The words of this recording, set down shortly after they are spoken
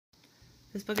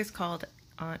This book is called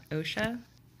Aunt Osha.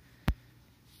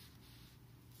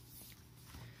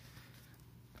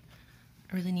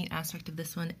 A really neat aspect of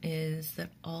this one is that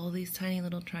all these tiny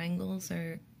little triangles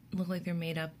look like they're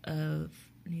made up of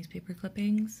newspaper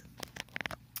clippings,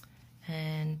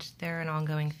 and they're an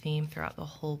ongoing theme throughout the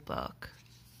whole book.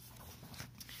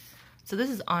 So this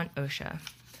is Aunt Osha.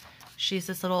 She's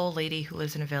this little old lady who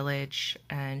lives in a village,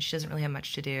 and she doesn't really have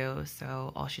much to do,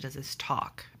 so all she does is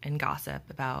talk and gossip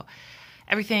about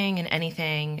everything and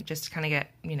anything, just to kind of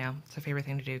get, it's her favorite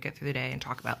thing to do, get through the day and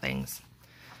talk about things.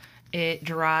 It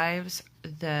drives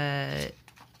the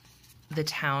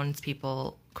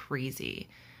townspeople crazy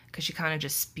because she kind of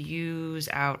just spews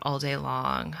out all day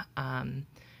long.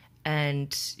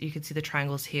 And you can see the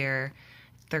triangles here.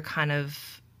 They're kind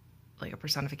of like a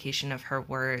personification of her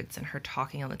words and her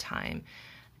talking all the time.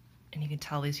 And you can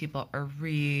tell these people are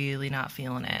really not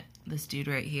feeling it. This dude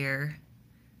right here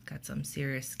got some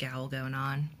serious scowl going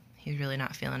on. He's really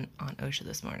not feeling Aunt Osha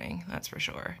this morning, that's for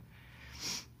sure.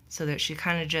 So that she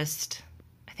kind of just,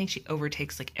 I think she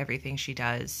overtakes like everything she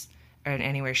does or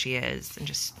anywhere she is and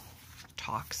just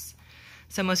talks.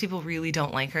 So most people really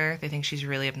don't like her. They think she's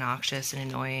really obnoxious and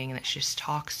annoying and that she just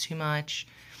talks too much.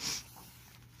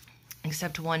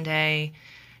 Except one day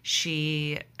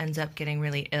she ends up getting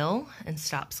really ill and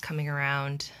stops coming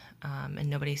around, and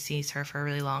nobody sees her for a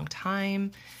really long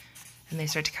time, and they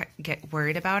start to get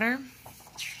worried about her.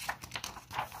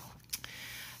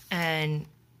 And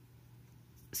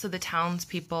so the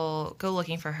townspeople go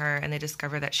looking for her, and they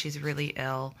discover that she's really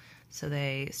ill. So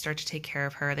they start to take care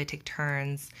of her. They take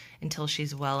turns until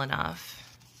she's well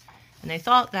enough. And they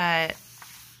thought that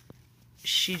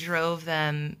she drove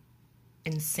them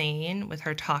insane with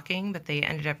her talking, but they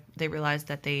realized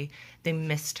that they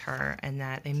missed her, and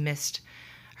that they missed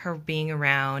her being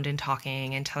around and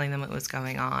talking and telling them what was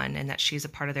going on, and that she's a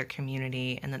part of their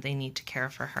community and that they need to care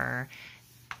for her.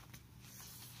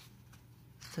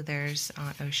 So there's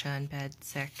Aunt Osha in bed,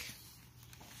 sick.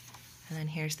 And then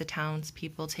here's the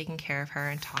townspeople taking care of her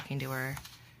and talking to her.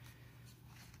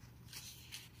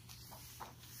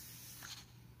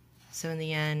 So in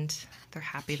the end, they're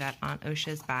happy that Aunt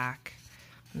Osha's back,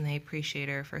 and they appreciate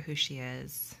her for who she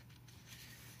is,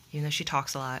 even though she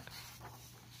talks a lot.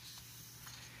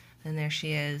 And there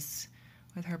she is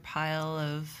with her pile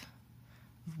of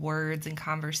words and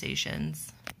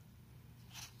conversations,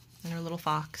 and her little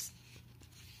fox.